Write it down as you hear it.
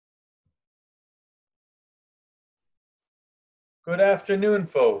Good afternoon,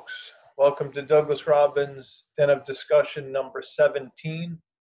 folks. Welcome to Douglas Robbins' Den of Discussion number 17.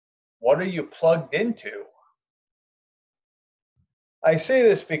 What are you plugged into? I say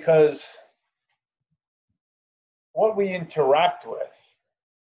this because what we interact with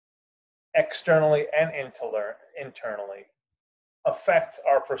externally and internally affect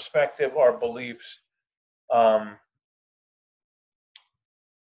our perspective, our beliefs, um,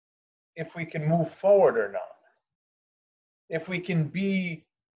 if we can move forward or not, if we can be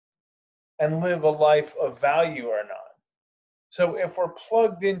and live a life of value or not. So if we're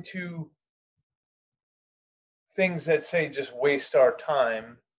plugged into things that say just waste our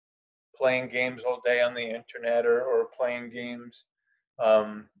time, playing games all day on the internet or playing games,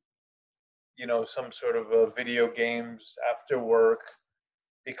 um, some sort of video games after work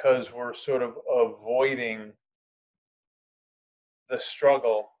because we're sort of avoiding the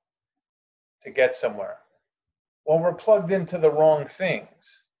struggle to get somewhere. Well, we're plugged into the wrong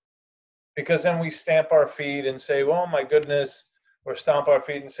things because then we stamp our feet and say, well, my goodness, or stomp our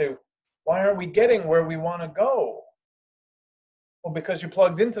feet and say, why aren't we getting where we want to go? Well, because you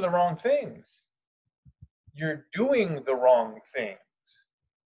plugged into the wrong things. You're doing the wrong thing.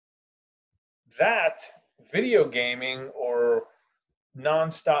 That video gaming or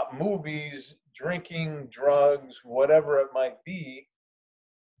nonstop movies, drinking, drugs, whatever it might be,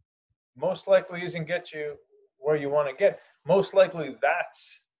 most likely isn't get you where you want to get. Most likely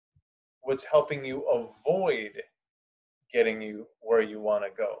that's what's helping you avoid getting you where you want to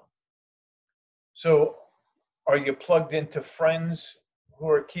go. So are you plugged into friends who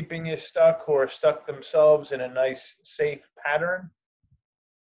are keeping you stuck, who are stuck themselves in a nice, safe pattern?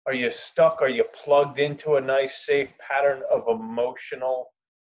 Are you stuck? Are you plugged into a nice, safe pattern of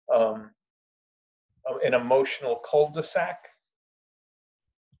um, an emotional cul-de-sac?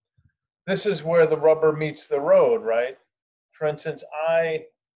 This is where the rubber meets the road, right? For instance, I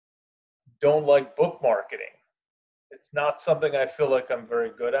don't like book marketing. It's not something I feel like I'm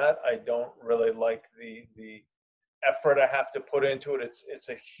very good at. I don't really like the effort I have to put into it. It's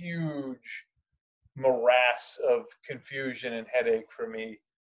a huge morass of confusion and headache for me.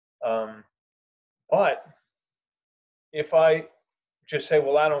 But if I just say,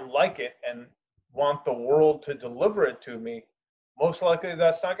 well, I don't like it and want the world to deliver it to me, most likely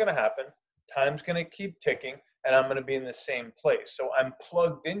that's not going to happen. Time's going to keep ticking and I'm going to be in the same place. So I'm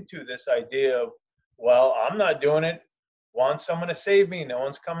plugged into this idea of, well, I'm not doing it. Want someone to save me. No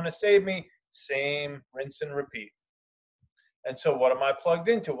one's coming to save me. Same rinse and repeat. And so what am I plugged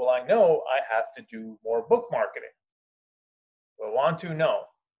into? Well, I know I have to do more book marketing. Do I want to? No.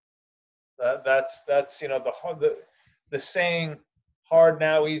 That's the saying, hard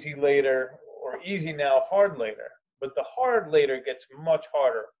now, easy later, or easy now, hard later. But the hard later gets much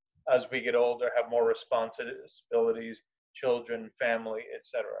harder as we get older, have more responsibilities, children, family,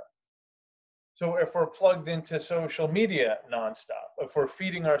 etc. So if we're plugged into social media nonstop, if we're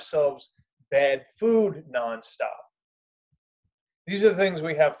feeding ourselves bad food nonstop, these are the things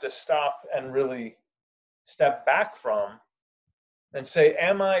we have to stop and really step back from and say,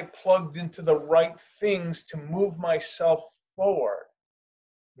 am I plugged into the right things to move myself forward?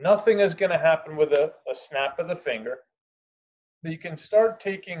 Nothing is going to happen with a snap of the finger, but you can start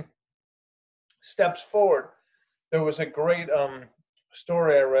taking steps forward. There was a great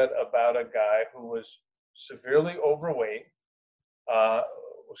story I read about a guy who was severely overweight,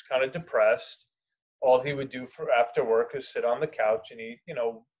 was kind of depressed. All he would do for after work is sit on the couch and eat,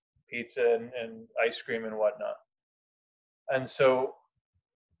 pizza and ice cream and whatnot. And so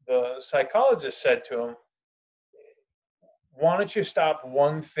the psychologist said to him, why don't you stop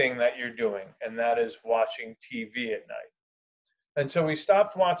one thing that you're doing, and that is watching TV at night. And so he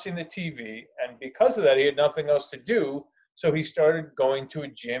stopped watching the TV, and because of that, he had nothing else to do. So he started going to a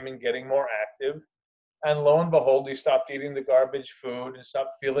gym and getting more active. And lo and behold, he stopped eating the garbage food and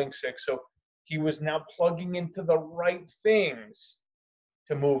stopped feeling sick. So he was now plugging into the right things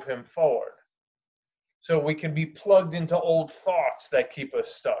to move him forward. So we can be plugged into old thoughts that keep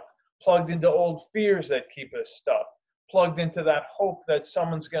us stuck, plugged into old fears that keep us stuck, plugged into that hope that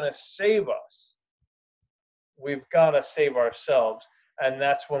someone's going to save us. We've got to save ourselves. And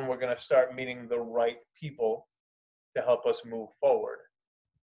that's when we're going to start meeting the right people to help us move forward.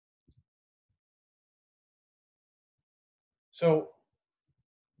 So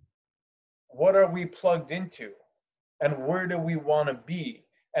what are we plugged into? And where do we want to be?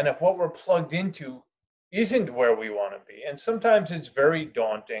 And if what we're plugged into isn't where we want to be, and sometimes it's very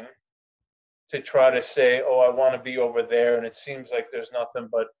daunting to try to say, oh, I want to be over there, and it seems like there's nothing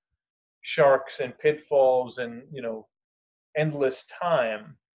but sharks and pitfalls and, endless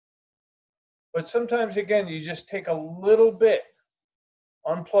time. But sometimes, again, you just take a little bit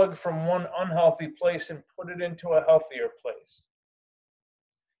Unplug from one unhealthy place and put it into a healthier place.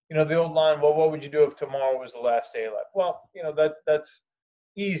 The old line, well, what would you do if tomorrow was the last day of life? Well, that's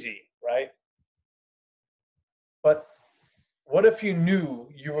easy, right? But what if you knew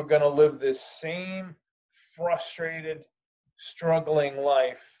you were going to live this same frustrated, struggling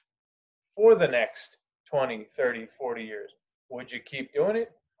life for the next 20, 30, 40 years? Would you keep doing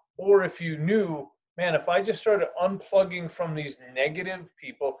it? Or if you knew, man, if I just started unplugging from these negative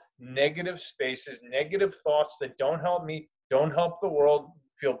people, negative spaces, negative thoughts that don't help me, don't help the world,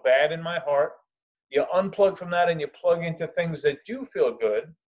 feel bad in my heart, you unplug from that and you plug into things that do feel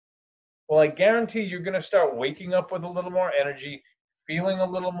good, well, I guarantee you're going to start waking up with a little more energy, feeling a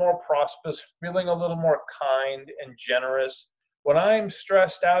little more prosperous, feeling a little more kind and generous. When I'm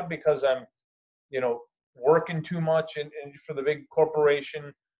stressed out because I'm, you know, working too much for the big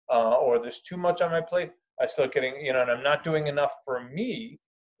corporation, or there's too much on my plate, I start getting, and I'm not doing enough for me,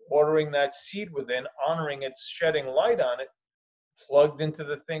 watering that seed within, honoring it, shedding light on it, plugged into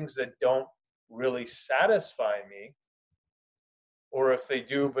the things that don't really satisfy me, or if they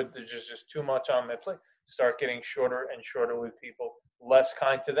do, but there's just too much on my plate, start getting shorter and shorter with people, less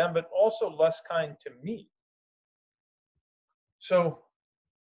kind to them, but also less kind to me. So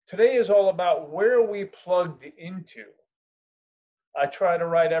today is all about where we plugged into. I try to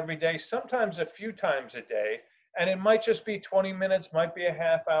write every day, sometimes a few times a day, and it might just be 20 minutes, might be a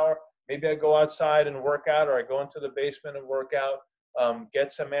half hour. Maybe I go outside and work out, or I go into the basement and work out,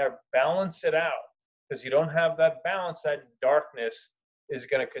 get some air, balance it out. Because you don't have that balance, that darkness is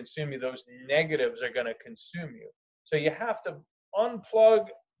going to consume you. Those negatives are going to consume you. So you have to unplug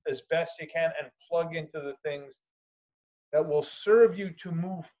as best you can and plug into the things that will serve you to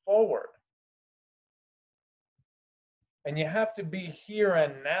move forward. And you have to be here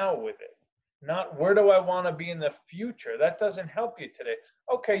and now with it, not where do I want to be in the future. That doesn't help you today.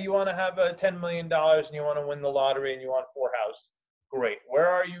 Okay, you want to have $10 million and you want to win the lottery and you want 4 houses. Great. Where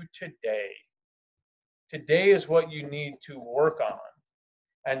are you today? Today is what you need to work on.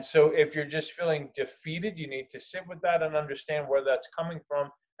 And so if you're just feeling defeated, you need to sit with that and understand where that's coming from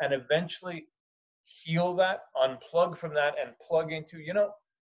and eventually heal that, unplug from that, and plug into,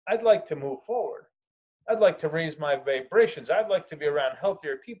 I'd like to move forward. I'd like to raise my vibrations. I'd like to be around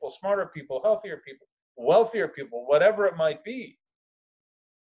healthier people, smarter people, healthier people, wealthier people, whatever it might be.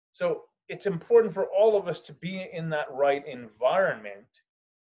 So it's important for all of us to be in that right environment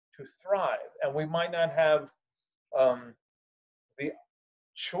to thrive. And we might not have the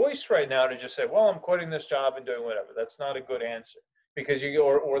choice right now to just say, well, I'm quitting this job and doing whatever. That's not a good answer, because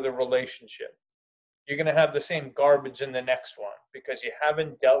or the relationship. You're going to have the same garbage in the next one because you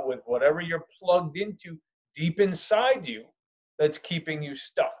haven't dealt with whatever you're plugged into deep inside you that's keeping you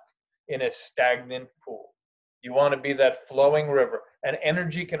stuck in a stagnant pool. You want to be that flowing river, and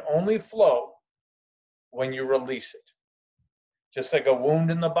energy can only flow when you release it. Just like a wound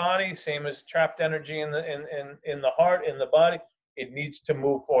in the body, same as trapped energy in the heart, in the body, it needs to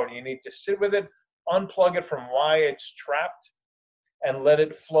move forward. You need to sit with it, unplug it from why it's trapped, and let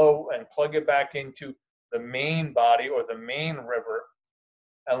it flow and plug it back into the main body or the main river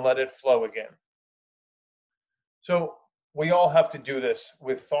and let it flow again. So we all have to do this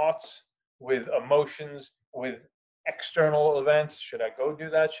with thoughts, with emotions, with external events. Should I go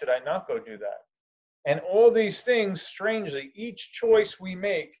do that? Should I not go do that? And all these things, strangely, each choice we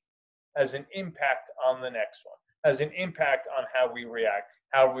make has an impact on the next one, has an impact on how we react,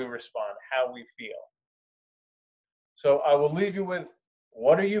 how we respond, how we feel. So I will leave you with,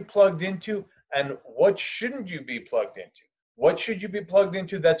 what are you plugged into and what shouldn't you be plugged into? What should you be plugged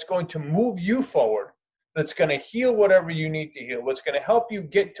into that's going to move you forward, that's going to heal whatever you need to heal, what's going to help you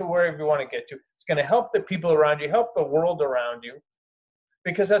get to wherever you want to get to. It's going to help the people around you, help the world around you,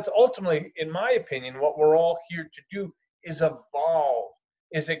 because that's ultimately, in my opinion, what we're all here to do, is evolve,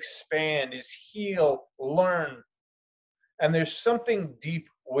 is expand, is heal, learn. And there's something deep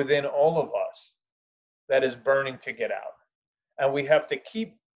within all of us that is burning to get out. And we have to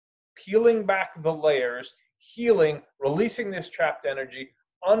keep peeling back the layers, healing, releasing this trapped energy,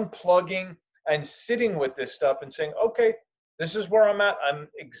 unplugging, and sitting with this stuff and saying, okay, this is where I'm at. I'm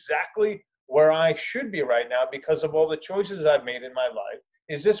exactly where I should be right now because of all the choices I've made in my life.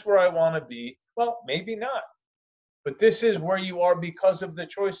 Is this where I want to be? Well, maybe not. But this is where you are because of the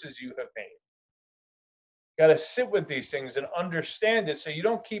choices you have made. Got to sit with these things and understand it so you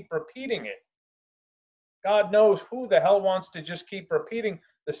don't keep repeating it. God knows who the hell wants to just keep repeating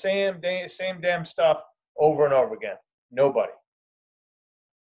the same damn stuff over and over again. Nobody.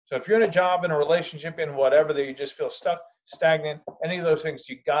 So if you're in a job, in a relationship, in whatever, that you just feel stuck, stagnant, any of those things,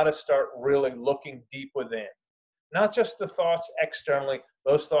 you got to start really looking deep within. Not just the thoughts externally,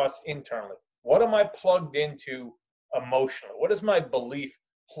 those thoughts internally. What am I plugged into emotionally? What is my belief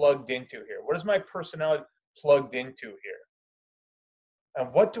plugged into here? What is my personality plugged into here?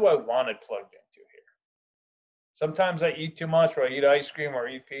 And what do I want it plugged into here? Sometimes I eat too much, or I eat ice cream, or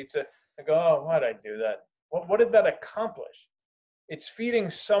I eat pizza. I go, oh, why'd I do that? What did that accomplish? It's feeding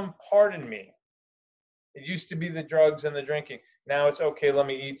some part in me. It used to be the drugs and the drinking. Now it's okay, let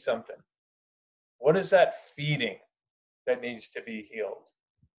me eat something. What is that feeding that needs to be healed?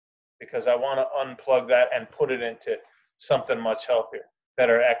 Because I want to unplug that and put it into something much healthier,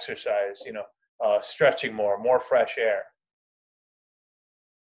 better exercise, stretching more fresh air.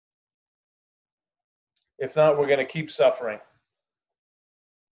 If not, we're going to keep suffering.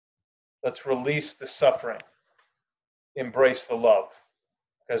 Let's release the suffering. Embrace the love.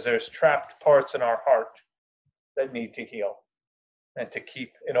 Because there's trapped parts in our heart that need to heal. And to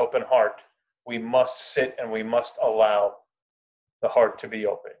keep an open heart, we must sit and we must allow the heart to be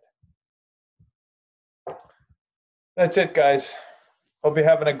opened. That's it, guys. Hope you're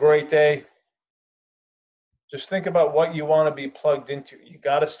having a great day. Just think about what you want to be plugged into. You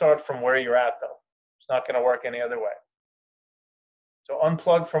got to start from where you're at, though. It's not going to work any other way. So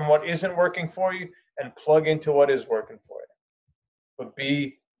unplug from what isn't working for you and plug into what is working for you. But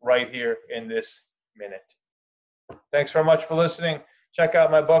be right here in this minute. Thanks very much for listening. Check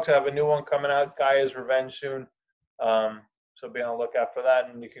out my books. I have a new one coming out, Gaia's Revenge, soon. So be on the lookout for that.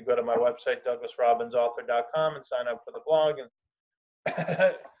 And you can go to my website, douglasrobinsauthor.com, and sign up for the blog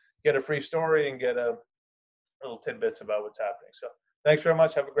and get a free story and get a little tidbits about what's happening. So thanks very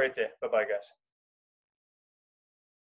much. Have a great day. Bye-bye, guys.